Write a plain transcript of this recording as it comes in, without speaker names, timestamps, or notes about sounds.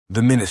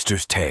The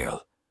minister's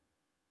tale.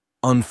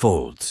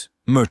 Unfolds.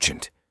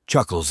 Merchant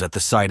chuckles at the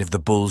sight of the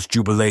bull's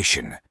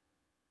jubilation.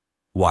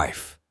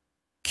 Wife.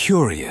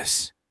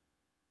 Curious.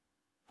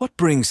 What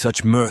brings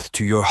such mirth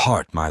to your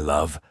heart, my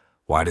love?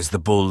 Why does the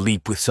bull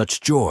leap with such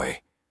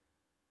joy?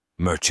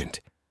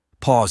 Merchant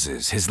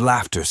pauses, his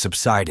laughter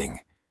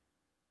subsiding.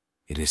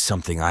 It is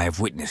something I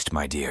have witnessed,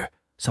 my dear,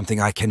 something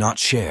I cannot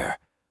share.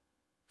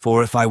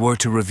 For if I were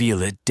to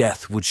reveal it,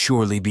 death would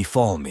surely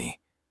befall me.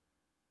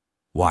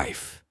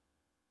 Wife.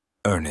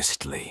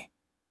 Earnestly.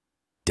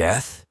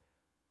 Death?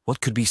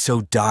 What could be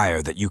so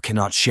dire that you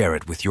cannot share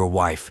it with your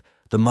wife,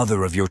 the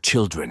mother of your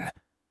children?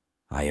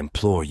 I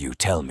implore you,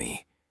 tell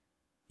me.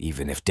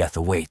 Even if death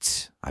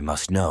awaits, I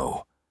must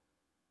know.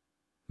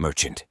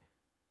 Merchant.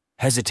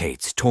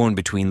 Hesitates, torn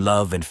between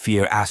love and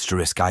fear.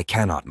 I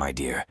cannot, my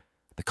dear.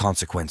 The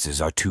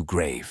consequences are too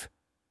grave.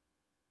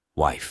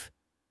 Wife.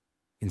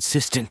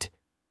 Insistent.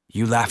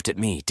 You laughed at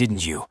me,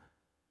 didn't you?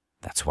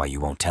 That's why you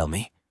won't tell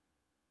me?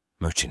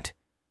 Merchant.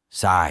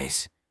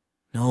 Sighs.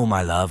 No,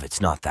 my love, it's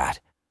not that.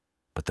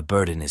 But the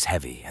burden is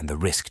heavy and the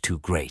risk too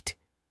great.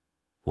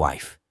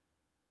 Wife.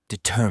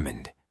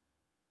 Determined.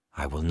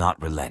 I will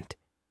not relent.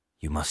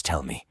 You must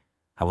tell me.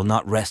 I will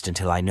not rest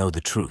until I know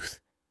the truth.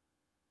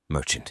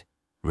 Merchant.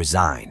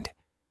 Resigned.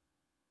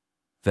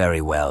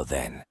 Very well,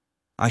 then.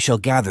 I shall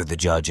gather the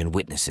judge and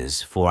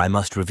witnesses, for I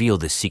must reveal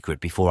this secret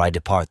before I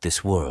depart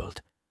this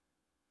world.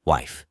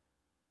 Wife.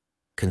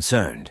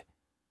 Concerned.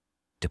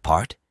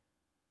 Depart?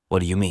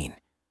 What do you mean?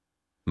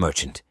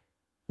 Merchant.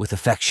 With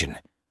affection.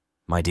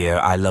 My dear,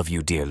 I love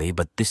you dearly,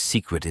 but this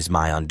secret is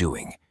my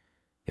undoing.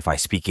 If I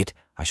speak it,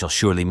 I shall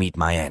surely meet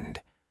my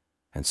end.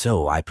 And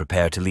so I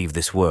prepare to leave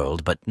this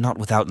world, but not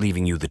without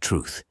leaving you the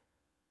truth.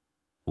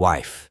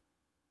 Wife.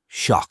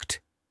 Shocked.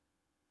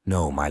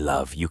 No, my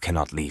love, you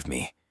cannot leave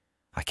me.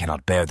 I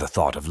cannot bear the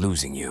thought of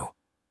losing you.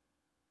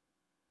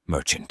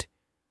 Merchant.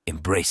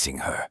 Embracing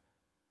her.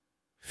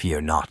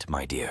 Fear not,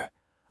 my dear.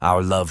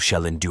 Our love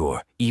shall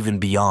endure, even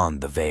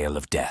beyond the veil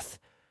of death.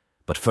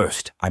 But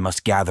first, I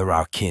must gather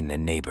our kin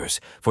and neighbors,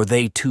 for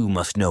they too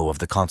must know of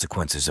the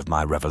consequences of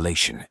my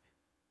revelation.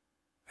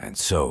 And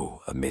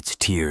so, amidst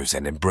tears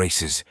and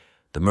embraces,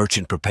 the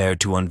merchant prepared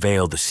to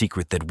unveil the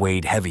secret that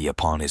weighed heavy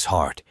upon his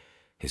heart,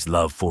 his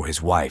love for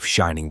his wife,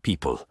 shining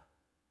people.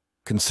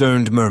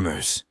 Concerned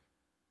murmurs.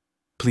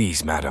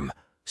 Please, madam,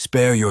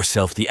 spare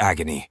yourself the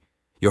agony.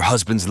 Your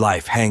husband's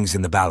life hangs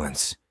in the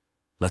balance.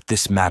 Let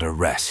this matter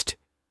rest.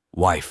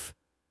 Wife.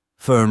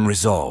 Firm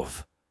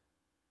resolve.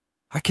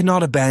 I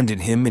cannot abandon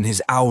him in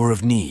his hour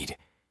of need.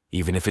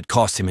 Even if it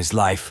costs him his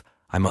life,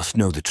 I must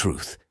know the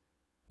truth.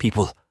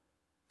 People.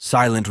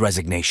 Silent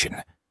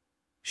resignation.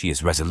 She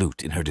is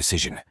resolute in her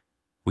decision.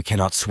 We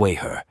cannot sway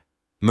her.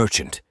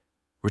 Merchant.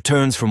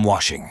 Returns from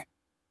washing.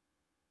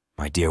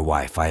 My dear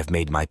wife, I have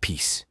made my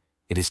peace.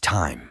 It is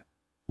time.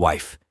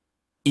 Wife.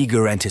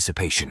 Eager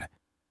anticipation.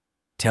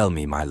 Tell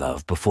me, my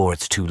love, before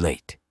it's too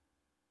late.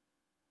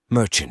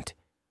 Merchant.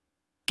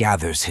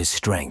 Gathers his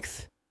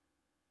strength.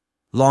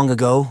 Long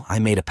ago, I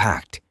made a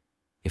pact.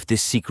 If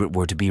this secret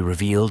were to be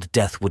revealed,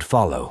 death would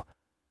follow.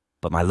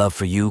 But my love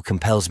for you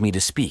compels me to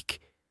speak.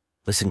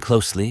 Listen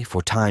closely,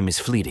 for time is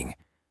fleeting.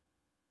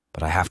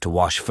 But I have to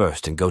wash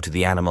first and go to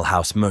the animal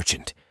house.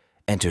 Merchant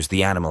enters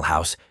the animal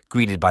house,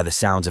 greeted by the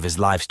sounds of his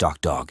livestock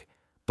dog,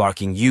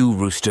 barking, "You,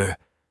 rooster,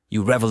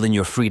 you revel in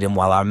your freedom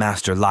while our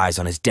master lies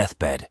on his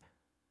deathbed."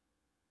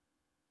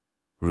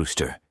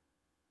 Rooster,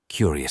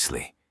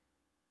 curiously.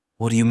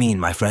 What do you mean,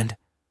 my friend?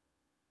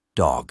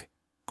 Dog,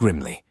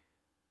 grimly.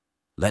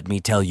 Let me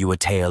tell you a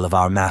tale of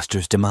our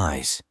master's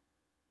demise.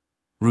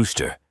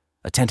 Rooster,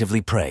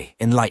 attentively pray,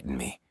 enlighten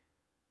me.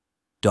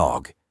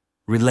 Dog,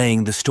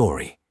 relaying the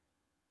story.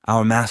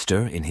 Our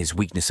master, in his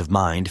weakness of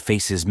mind,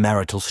 faces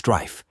marital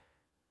strife.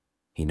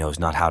 He knows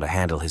not how to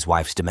handle his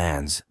wife's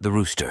demands. The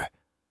rooster.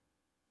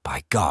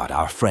 By God,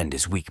 our friend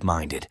is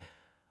weak-minded.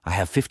 I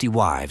have 50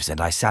 wives,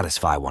 and I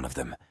satisfy one of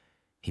them.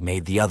 He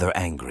made the other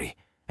angry,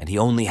 and he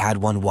only had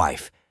one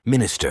wife.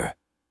 Minister.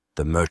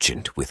 The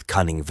merchant, with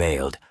cunning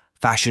veiled,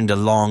 fashioned a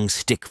long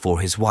stick for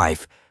his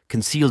wife,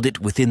 concealed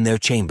it within their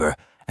chamber,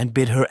 and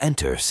bid her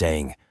enter,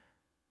 saying,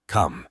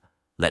 "Come,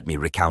 let me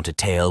recount a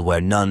tale where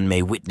none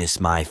may witness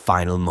my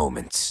final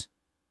moments."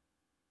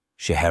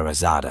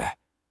 Shéhérazade.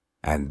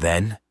 And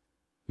then?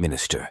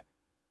 Minister.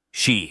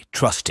 She,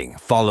 trusting,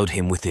 followed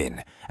him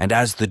within, and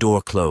as the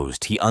door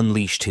closed, he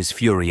unleashed his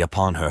fury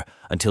upon her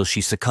until she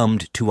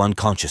succumbed to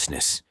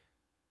unconsciousness.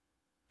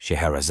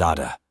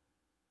 Shéhérazade.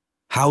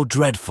 How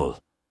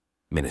dreadful!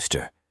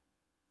 Minister.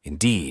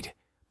 Indeed,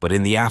 but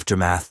in the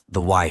aftermath, the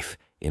wife,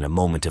 in a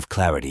moment of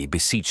clarity,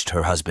 beseeched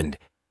her husband,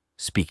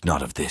 "Speak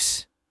not of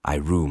this. I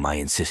rue my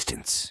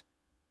insistence."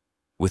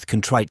 With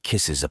contrite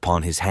kisses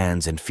upon his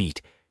hands and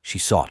feet, she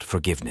sought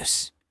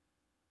forgiveness.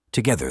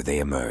 Together they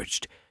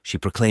emerged, she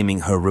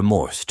proclaiming her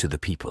remorse to the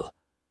people.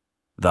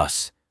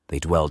 Thus they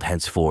dwelled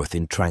henceforth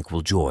in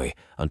tranquil joy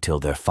until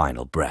their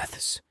final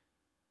breaths.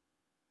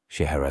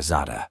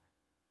 Shéhérazade.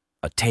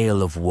 A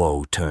tale of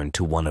woe turned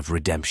to one of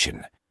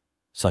redemption.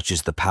 Such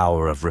is the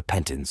power of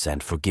repentance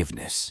and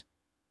forgiveness.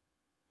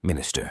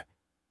 Minister.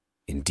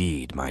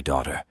 Indeed, my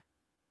daughter.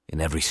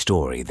 In every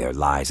story there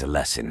lies a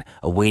lesson,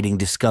 awaiting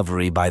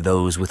discovery by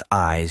those with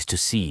eyes to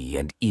see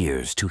and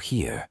ears to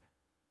hear.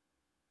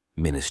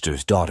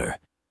 Minister's daughter.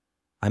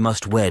 I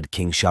must wed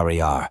King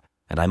Shahrayar,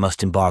 and I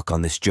must embark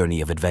on this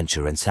journey of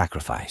adventure and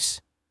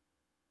sacrifice.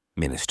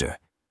 Minister.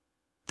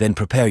 Then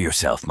prepare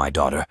yourself, my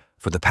daughter,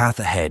 for the path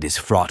ahead is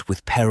fraught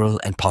with peril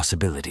and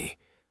possibility.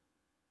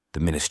 The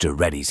minister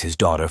readies his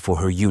daughter for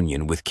her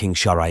union with King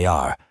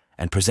Shahrayar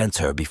and presents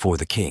her before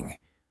the king.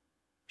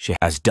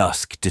 As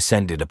dusk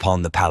descended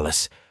upon the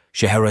palace,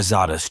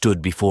 Shéhérazade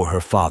stood before her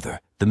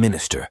father, the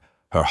minister,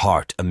 her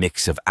heart a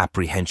mix of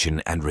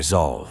apprehension and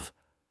resolve.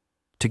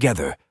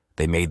 Together,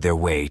 they made their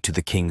way to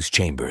the king's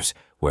chambers,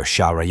 where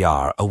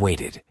Shahrayar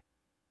awaited.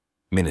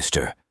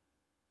 Minister.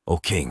 O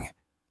king,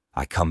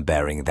 I come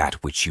bearing that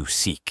which you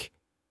seek.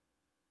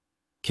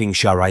 King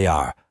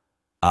Shahrayar.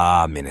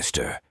 Ah,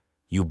 minister,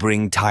 you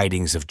bring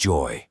tidings of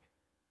joy.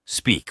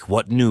 Speak,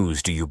 what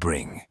news do you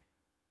bring?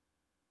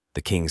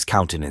 The king's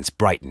countenance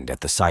brightened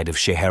at the sight of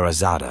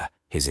Shéhérazade,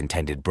 his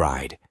intended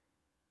bride.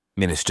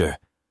 Minister.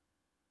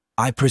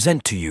 I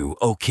present to you,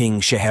 O King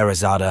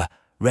Shéhérazade,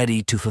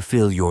 ready to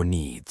fulfill your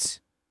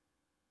needs.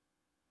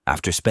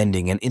 After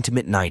spending an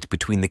intimate night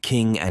between the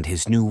king and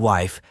his new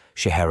wife,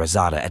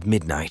 Shéhérazade, at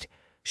midnight,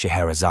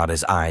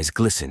 Shahrazada's eyes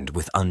glistened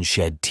with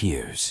unshed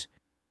tears.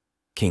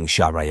 King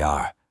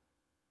Shahrayar.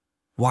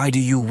 Why do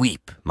you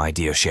weep, my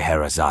dear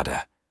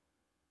Shéhérazade?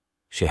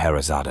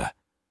 Shéhérazade.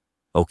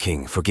 O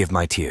king, forgive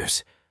my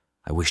tears.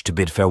 I wish to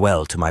bid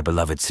farewell to my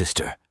beloved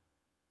sister.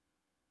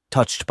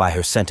 Touched by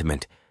her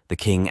sentiment, the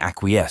king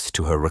acquiesced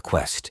to her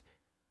request.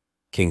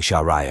 King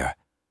Shahrayar.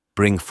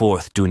 Bring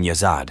forth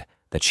Dunyazad,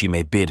 that she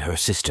may bid her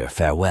sister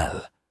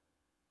farewell.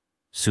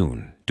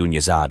 Soon,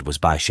 Dunyazad was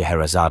by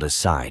Sheherazade's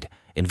side,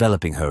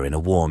 enveloping her in a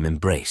warm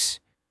embrace.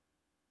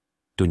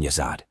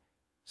 Dunyazad.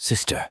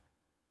 Sister,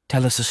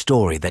 tell us a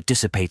story that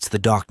dissipates the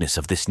darkness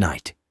of this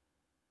night.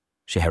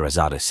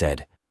 Shéhérazade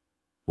said,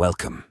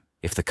 Welcome,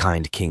 if the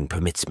kind king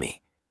permits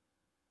me.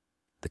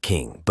 The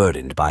king,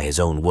 burdened by his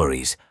own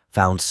worries,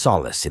 found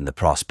solace in the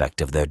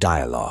prospect of their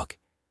dialogue.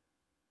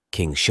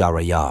 King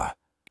Shahrayar.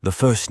 The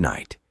first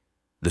night.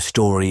 The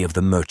story of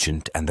the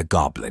merchant and the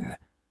goblin.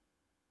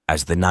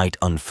 As the night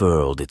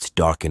unfurled its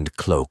darkened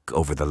cloak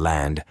over the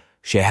land,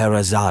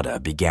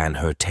 Shéhérazade began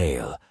her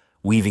tale,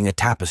 weaving a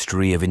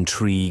tapestry of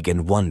intrigue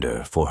and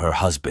wonder for her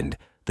husband,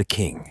 the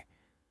king.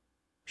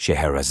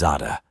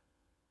 Shéhérazade.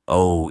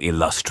 O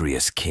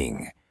illustrious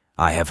king,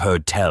 I have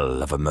heard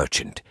tell of a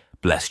merchant,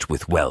 blessed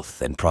with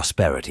wealth and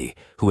prosperity,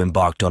 who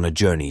embarked on a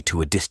journey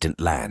to a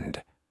distant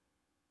land.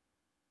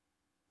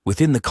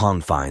 Within the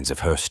confines of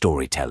her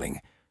storytelling,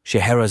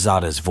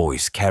 Sheherazade's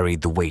voice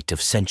carried the weight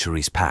of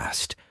centuries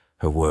past,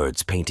 her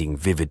words painting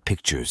vivid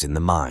pictures in the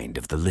mind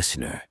of the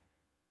listener.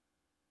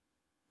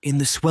 In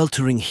the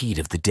sweltering heat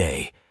of the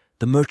day,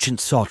 the merchant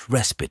sought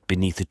respite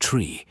beneath a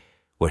tree,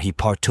 where he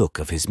partook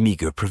of his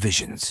meager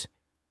provisions.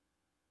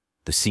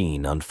 The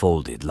scene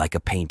unfolded like a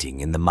painting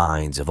in the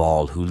minds of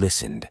all who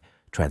listened,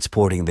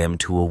 transporting them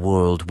to a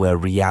world where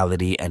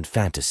reality and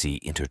fantasy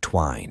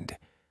intertwined.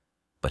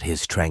 But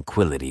his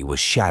tranquility was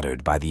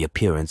shattered by the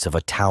appearance of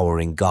a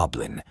towering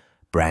goblin,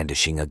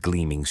 brandishing a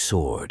gleaming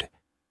sword.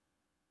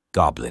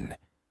 Goblin,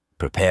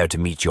 prepare to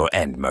meet your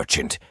end,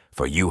 merchant,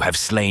 for you have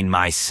slain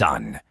my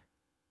son.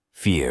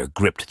 Fear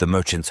gripped the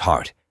merchant's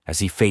heart as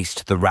he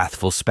faced the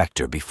wrathful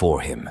specter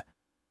before him.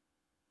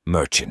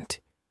 Merchant,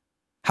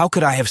 how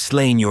could I have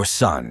slain your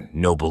son,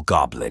 noble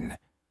goblin?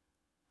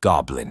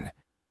 Goblin,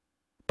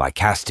 by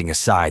casting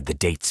aside the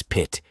date's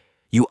pit,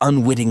 you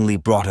unwittingly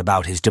brought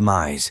about his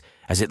demise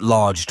as it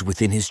lodged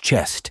within his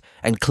chest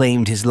and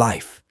claimed his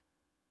life.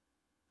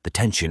 The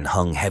tension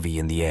hung heavy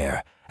in the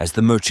air as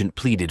the merchant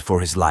pleaded for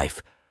his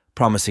life,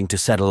 promising to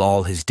settle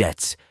all his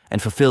debts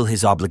and fulfill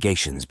his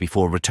obligations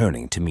before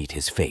returning to meet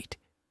his fate.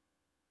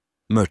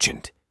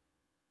 Merchant,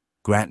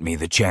 grant me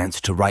the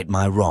chance to right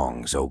my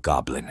wrongs, O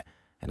goblin,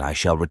 and I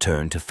shall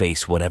return to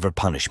face whatever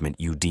punishment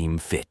you deem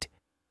fit.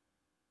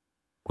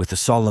 With a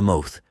solemn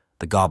oath,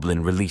 the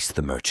goblin released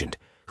the merchant,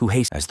 who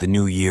hastened. As the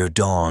new year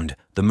dawned,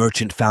 the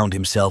merchant found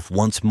himself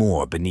once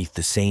more beneath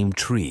the same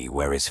tree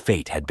where his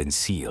fate had been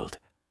sealed.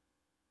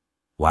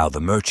 While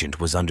the merchant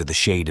was under the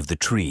shade of the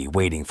tree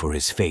waiting for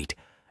his fate,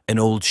 an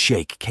old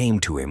sheikh came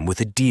to him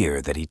with a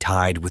deer that he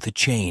tied with a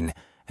chain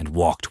and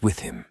walked with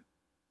him.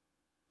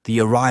 The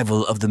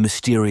arrival of the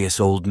mysterious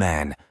old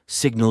man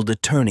signaled a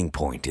turning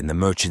point in the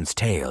merchant's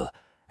tale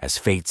as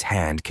fate's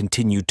hand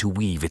continued to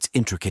weave its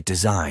intricate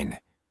design.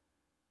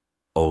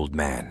 Old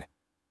man,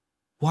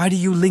 why do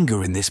you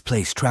linger in this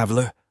place,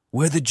 traveler,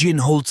 where the Jinn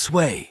hold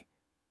sway?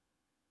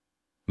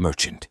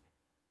 Merchant,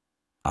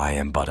 I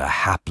am but a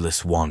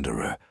hapless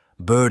wanderer,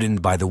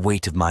 burdened by the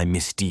weight of my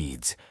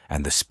misdeeds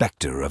and the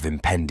specter of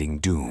impending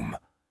doom.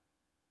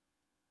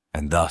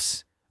 And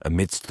thus,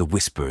 amidst the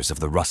whispers of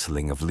the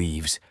rustling of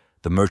leaves,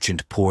 the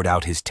merchant poured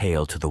out his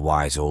tale to the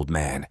wise old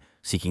man,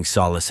 seeking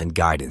solace and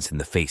guidance in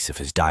the face of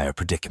his dire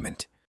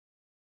predicament.